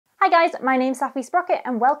Hi guys, my name's Saffy Sprocket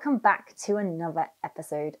and welcome back to another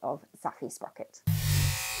episode of Saffy Sprocket.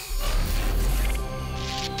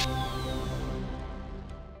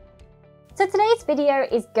 So today's video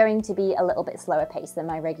is going to be a little bit slower paced than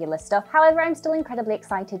my regular stuff. However, I'm still incredibly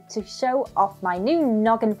excited to show off my new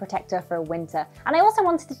noggin protector for winter. And I also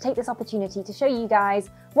wanted to take this opportunity to show you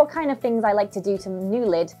guys what kind of things I like to do to my new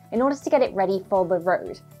lid in order to get it ready for the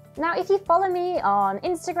road. Now, if you follow me on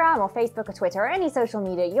Instagram or Facebook or Twitter or any social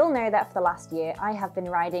media, you'll know that for the last year I have been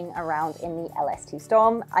riding around in the LS2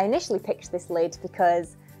 Storm. I initially picked this lid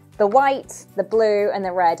because the white, the blue and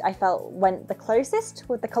the red I felt went the closest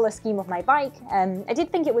with the colour scheme of my bike. I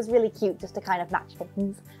did think it was really cute just to kind of match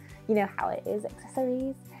things. You know how it is,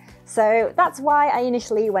 accessories. So that's why I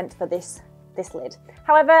initially went for this lid.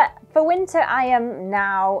 However, for winter I am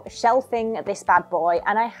now shelving this bad boy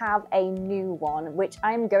and I have a new one which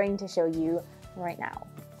I'm going to show you right now.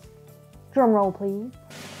 Drum roll please.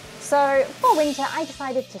 So for winter I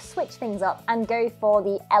decided to switch things up and go for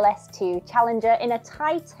the LS2 Challenger in a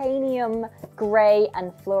titanium grey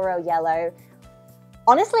and fluoro yellow.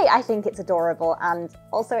 Honestly, I think it's adorable and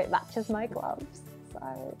also it matches my gloves.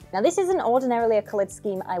 Now this isn't ordinarily a coloured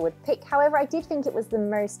scheme I would pick, however I did think it was the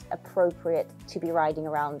most appropriate to be riding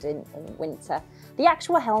around in winter. The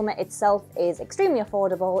actual helmet itself is extremely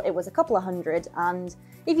affordable, it was a couple of $100, and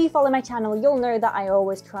if you follow my channel you'll know that I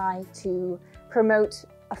always try to promote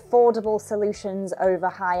affordable solutions over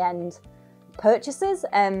high-end purchases.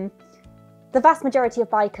 The vast majority of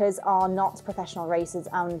bikers are not professional racers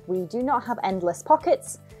and we do not have endless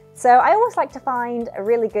pockets. So I always like to find a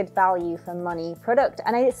really good value for money product,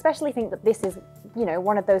 and I especially think that this is, you know,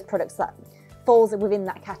 one of those products that falls within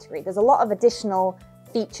that category. There's a lot of additional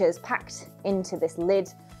features packed into this lid,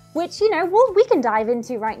 which, you know, we can dive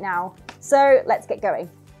into right now. So let's get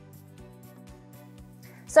going.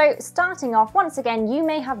 So starting off, once again, you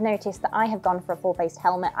may have noticed that I have gone for a full-faced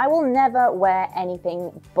helmet. I will never wear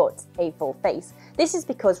anything but a full face. This is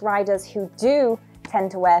because riders who do tend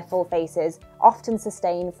to wear full faces often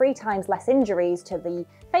sustain 3 times less injuries to the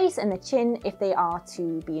face and the chin if they are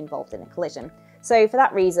to be involved in a collision. So for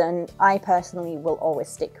that reason, I personally will always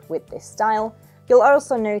stick with this style. You'll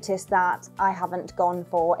also notice that I haven't gone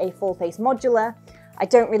for a full face modular. I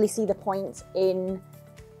don't really see the point in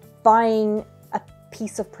buying a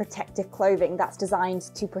piece of protective clothing that's designed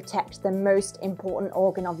to protect the most important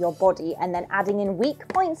organ of your body and then adding in weak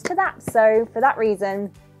points to that. So for that reason,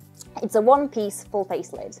 it's a one-piece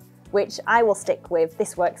full-face lid, which I will stick with.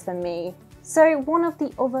 This works for me. So one of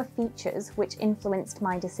the other features which influenced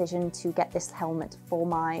my decision to get this helmet for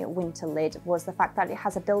my winter lid was the fact that it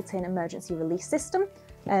has a built-in emergency release system.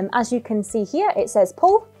 As you can see here, it says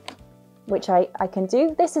pull, which I can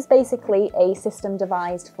do. This is basically a system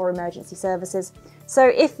devised for emergency services. So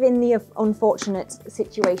if in the unfortunate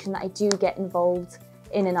situation that I do get involved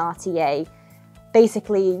in an RTA,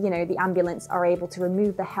 basically, you know, the ambulance are able to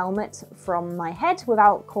remove the helmet from my head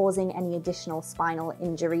without causing any additional spinal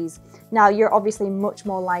injuries. Now, you're obviously much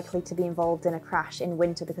more likely to be involved in a crash in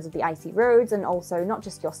winter because of the icy roads and also not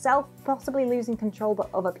just yourself possibly losing control, but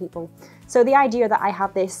other people. So the idea that I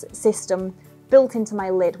have this system built into my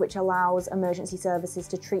lid which allows emergency services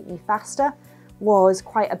to treat me faster was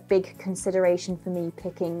quite a big consideration for me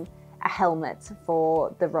picking a helmet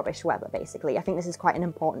for the rubbish weather, basically. I think this is quite an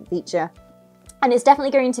important feature. And it's definitely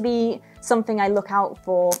going to be something I look out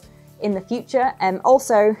for in the future.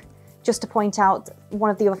 Also, just to point out, one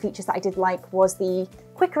of the other features that I did like was the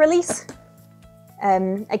quick release.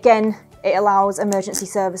 Again, it allows emergency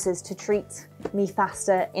services to treat me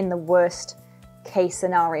faster in the worst case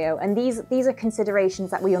scenario. And these are considerations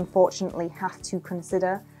that we unfortunately have to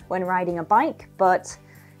consider when riding a bike. But,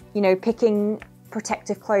 you know, picking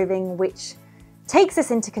protective clothing which takes this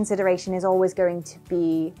into consideration is always going to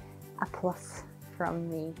be a plus from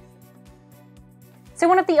me. So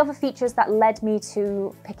one of the other features that led me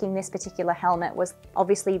to picking this particular helmet was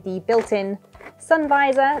obviously the built-in sun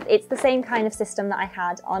visor. It's the same kind of system that I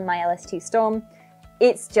had on my LS2 Storm.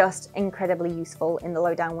 It's just incredibly useful in the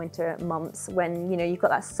low down winter months when, you know, you've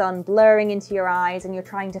got that sun blurring into your eyes and you're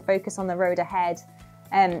trying to focus on the road ahead.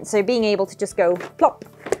 So being able to just go plop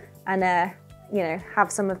and, you know,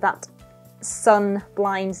 have some of that sun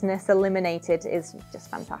blindness eliminated is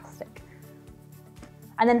just fantastic.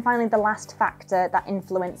 And then finally, the last factor that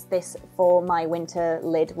influenced this for my winter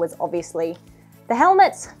lid was obviously the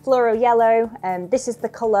helmet, fluoro yellow. This is the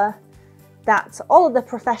colour that all of the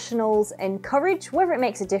professionals encourage. Whether it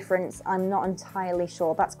makes a difference, I'm not entirely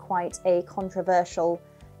sure. That's quite a controversial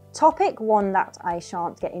topic, one that I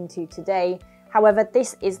shan't get into today. However,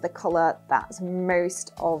 this is the colour that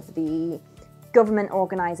most of the government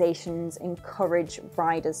organisations encourage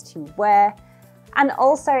riders to wear. And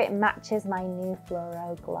also it matches my new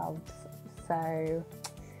fluoro gloves. So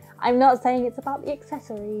I'm not saying it's about the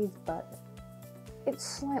accessories, but it's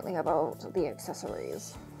slightly about the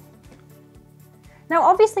accessories. Now,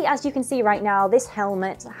 obviously, as you can see right now, this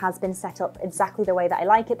helmet has been set up exactly the way that I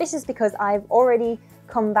like it. This is because I've already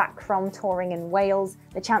come back from touring in Wales.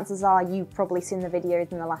 The chances are you've probably seen the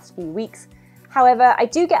videos in the last few weeks. However, I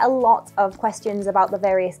do get a lot of questions about the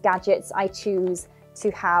various gadgets I choose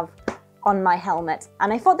to have on my helmet.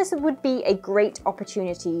 And I thought this would be a great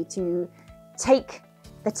opportunity to take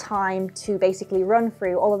the time to basically run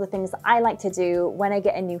through all of the things that I like to do when I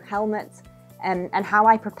get a new helmet, and how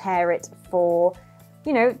I prepare it for,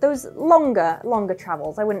 you know, those longer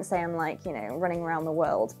travels. I wouldn't say I'm like, you know, running around the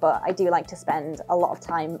world, but I do like to spend a lot of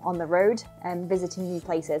time on the road and visiting new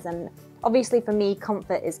places. And obviously for me,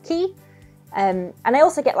 comfort is key. And I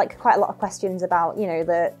also get like quite a lot of questions about, you know,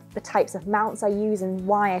 the types of mounts I use and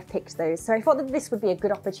why I've picked those. So I thought that this would be a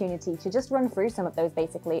good opportunity to just run through some of those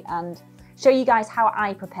basically and show you guys how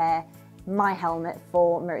I prepare my helmet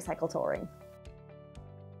for motorcycle touring.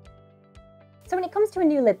 So when it comes to a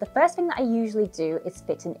new lid, the first thing that I usually do is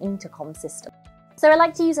fit an intercom system. So I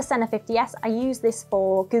like to use a Sena 50S. I use this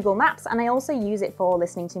for Google Maps, and I also use it for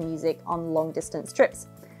listening to music on long distance trips.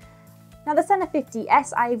 Now the Sena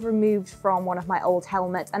 50S I've removed from one of my old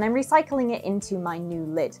helmets and I'm recycling it into my new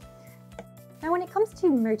lid. Now when it comes to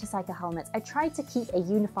motorcycle helmets, I try to keep a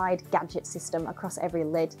unified gadget system across every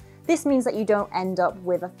lid. This means that you don't end up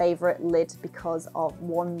with a favourite lid because of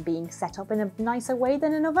one being set up in a nicer way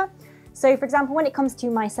than another. So for example, when it comes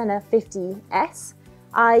to my Sena 50S,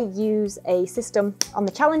 I use a system on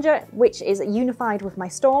the Challenger which is unified with my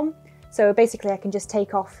Storm. So basically I can just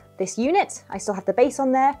take off this unit, I still have the base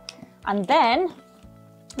on there, and then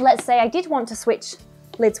let's say I did want to switch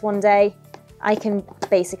lids one day, I can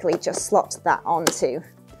basically just slot that onto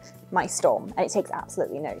my Storm and it takes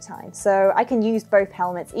absolutely no time. So I can use both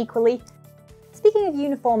helmets equally. Speaking of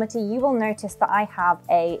uniformity, you will notice that I have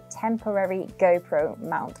a temporary GoPro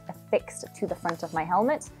mount affixed to the front of my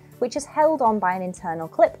helmet, which is held on by an internal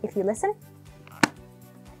clip if you listen.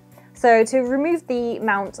 So to remove the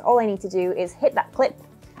mount, all I need to do is hit that clip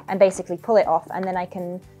and basically pull it off, and then I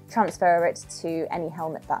can transfer it to any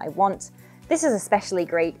helmet that I want. This is especially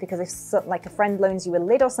great because if like a friend loans you a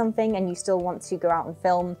lid or something and you still want to go out and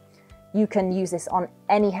film, you can use this on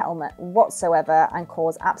any helmet whatsoever and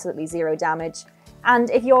cause absolutely zero damage. And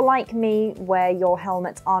if you're like me, where your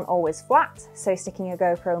helmets aren't always flat, so sticking a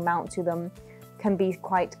GoPro mount to them can be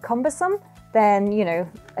quite cumbersome, then, you know,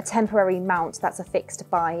 a temporary mount that's affixed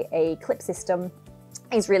by a clip system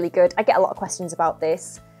is really good. I get a lot of questions about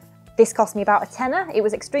this. This cost me about £10. It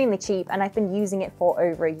was extremely cheap and I've been using it for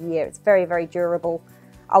over a year. It's very, very durable.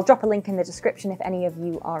 I'll drop a link in the description if any of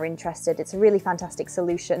you are interested. It's a really fantastic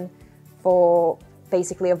solution for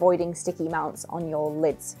basically avoiding sticky mounts on your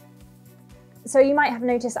lids. So you might have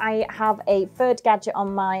noticed I have a third gadget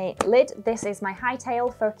on my lid. This is my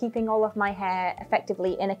hightail for keeping all of my hair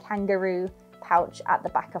effectively in a kangaroo pouch at the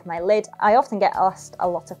back of my lid. I often get asked a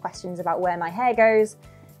lot of questions about where my hair goes.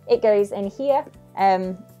 It goes in here.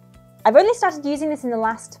 I've only started using this in the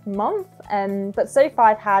last month, but so far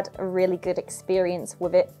I've had a really good experience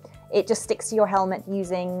with it. It just sticks to your helmet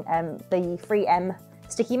using the 3M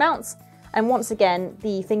sticky mounts. And once again,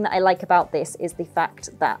 the thing that I like about this is the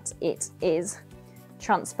fact that it is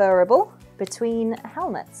transferable between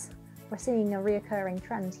helmets. We're seeing a reoccurring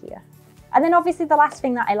trend here. And then obviously the last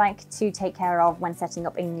thing that I like to take care of when setting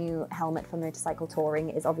up a new helmet for motorcycle touring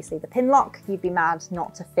is obviously the pin lock. You'd be mad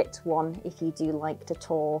not to fit one if you do like to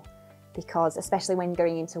tour, because especially when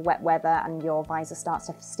going into wet weather and your visor starts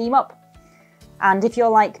to steam up. And if you're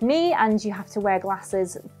like me and you have to wear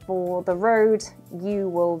glasses for the road, you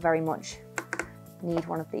will very much need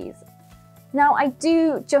one of these. Now, I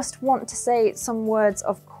do just want to say some words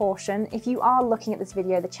of caution. If you are looking at this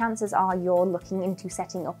video, the chances are you're looking into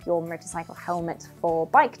setting up your motorcycle helmet for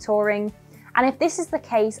bike touring. And if this is the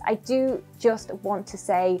case, I do just want to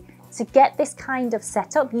say, to get this kind of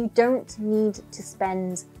setup, you don't need to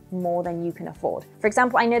spend more than you can afford. For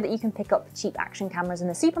example, I know that you can pick up cheap action cameras in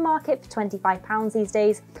the supermarket for £25 these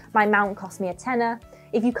days. My mount cost me a tenner.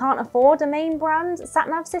 If you can't afford a main brand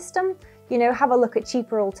sat-nav system, you know, have a look at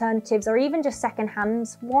cheaper alternatives or even just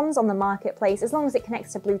second-hand ones on the marketplace. As long as it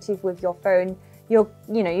connects to Bluetooth with your phone, you're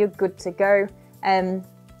good to go.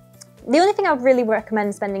 The only thing I would really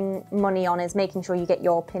recommend spending money on is making sure you get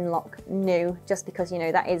your pin lock new, just because, you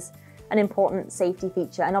know, that is an important safety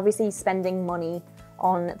feature, and obviously spending money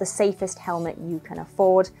on the safest helmet you can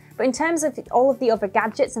afford. But in terms of all of the other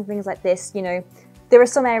gadgets and things like this, you know, there are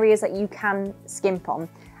some areas that you can skimp on.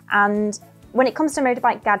 And when it comes to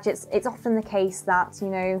motorbike gadgets, it's often the case that, you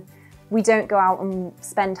know, we don't go out and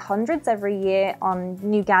spend hundreds every year on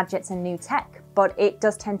new gadgets and new tech, but it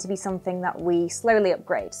does tend to be something that we slowly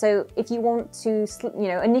upgrade. So if you want to, you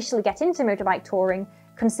know, initially get into motorbike touring,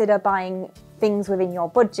 consider buying things within your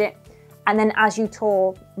budget. And then as you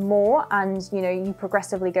tour more and, you know, you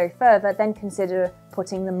progressively go further, then consider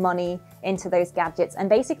putting the money into those gadgets and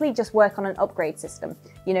basically just work on an upgrade system.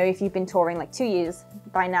 You know, if you've been touring like 2 years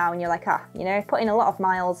by now and you're like, you know, put in a lot of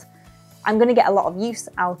miles, I'm going to get a lot of use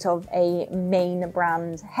out of a main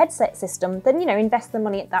brand headset system, then, you know, invest the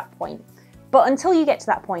money at that point. But until you get to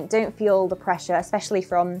that point, don't feel the pressure, especially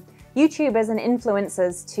from YouTubers and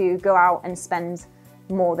influencers, to go out and spend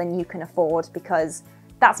more than you can afford, because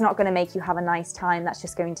that's not going to make you have a nice time. That's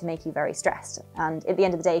just going to make you very stressed. And at the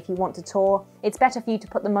end of the day, if you want to tour, it's better for you to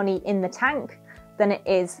put the money in the tank than it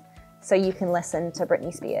is so you can listen to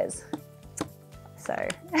Britney Spears. So,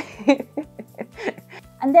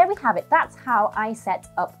 and there we have it. That's how I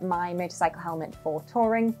set up my motorcycle helmet for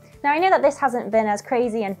touring. Now, I know that this hasn't been as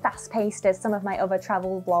crazy and fast-paced as some of my other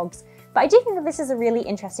travel vlogs, but I do think that this is a really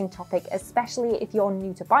interesting topic, especially if you're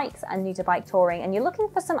new to bikes and new to bike touring and you're looking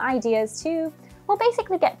for some ideas to, well,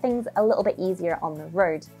 basically get things a little bit easier on the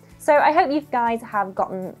road. So I hope you guys have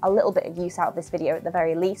gotten a little bit of use out of this video at the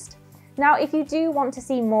very least. Now, if you do want to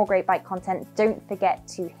see more great bike content, don't forget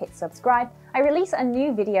to hit subscribe. I release a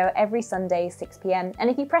new video every Sunday, 6 PM, and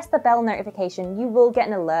if you press the bell notification, you will get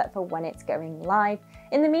an alert for when it's going live.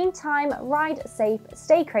 In the meantime, ride safe,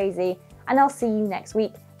 stay crazy, and I'll see you next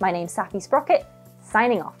week. My name's Saffy Sprocket,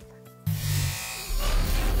 signing off.